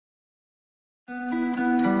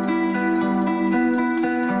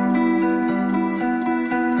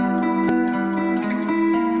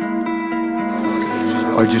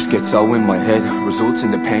I just get so in my head, results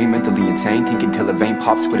in the pain, mentally insane, thinking till a vein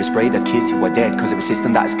pops with a spray. That's kids who are dead, cause of a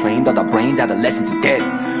system that has claimed all their brains, adolescence is dead.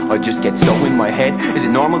 I just get so in my head. Is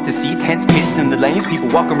it normal to see tents pitched in the lanes? People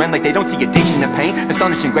walk around like they don't see addiction and pain.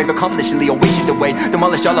 Astonishing, grave, accomplishingly, I wish it away.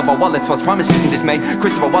 Demolish all of our wallets, false promises and dismay.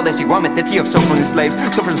 Christopher Wallace, he grommet the tea of suffering slaves.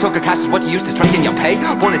 Suffering sucker cash is what you used to strengthen your pay.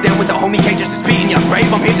 Burn it down with the homie cage just to spit in your grave.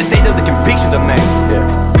 I'm here to state all the convictions I made. Yeah,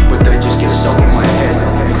 but I just get so in my head.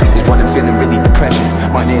 Is what I'm feeling, really depression.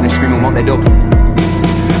 My name is screaming, won't let up.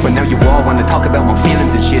 But now you all wanna talk about my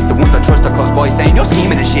feelings and shit. The ones I trust are close by saying you're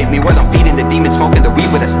scheming and shit. Meanwhile I'm feeding the demons, smoking the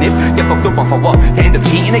weed with a sniff. Get fucked up on for what? To end up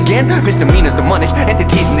cheating again? Misdemeanors, demonic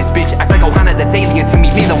entities in this bitch. Act like Ohana that's alien to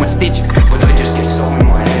me, Lilo and Stitch. But I just get so in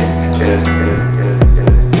my head.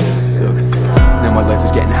 Look, now my life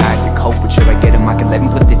is getting hard to cope with. Should I get a Mach 11,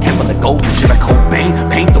 put the temple of gold? Should I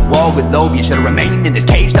Cobain, paint the wall with love? You should have remained in this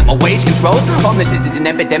cage that my wage controls. Homelessness is an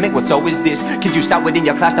epidemic, what so is this? Kids you sat within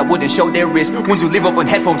your class that wouldn't show their risk. Ones who live up on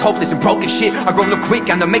headphones, hopeless and broke as shit. I grown up quick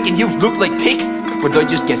and they're making you look like ticks. But I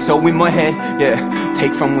just get so in my head, yeah.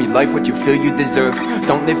 Take from me life what you feel you deserve.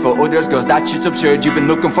 Don't live for others, cause that shit's absurd. You've been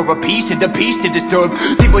looking for a piece and the piece to disturb.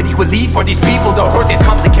 Live what he would leave for these people. The hurt it's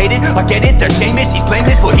complicated, I get it, they're shameless. He's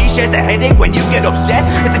blameless, but he shares the headache when you get upset.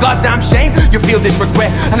 It's a goddamn shame, you feel this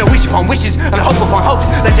regret. And I wish upon wishes, and I hope upon hopes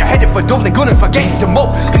that you're headed for Dublin, good and forgetting to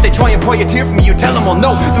mope. If they try and pry a tear from you, tell them I'll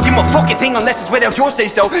know. Don't give them a fucking thing unless it's without your say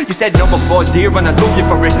so. You said no before, dear, and I love you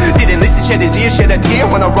for it. Didn't listen, shed his ears, shed a tear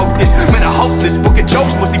when I wrote this. Man, I hopeless, fucking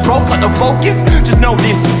jokes must be broke, got no focus. Just know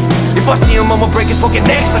this, if I see him, I'ma break his fucking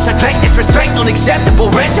neck. Such a neglect, disrespect, unacceptable,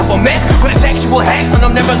 wrench of a mess. With a sexual hex, and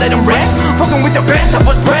I'll never let him rest. Fucking with the best of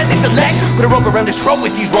us, press intellect. With a rope around his throat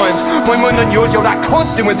with these rhymes. My mind on yours, yo, that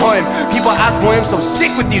cunt's doing time. People ask why I'm so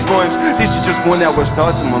sick with these rhymes. This is just 1 hour's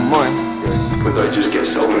thoughts in my mind. But I just get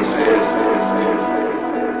so in my head.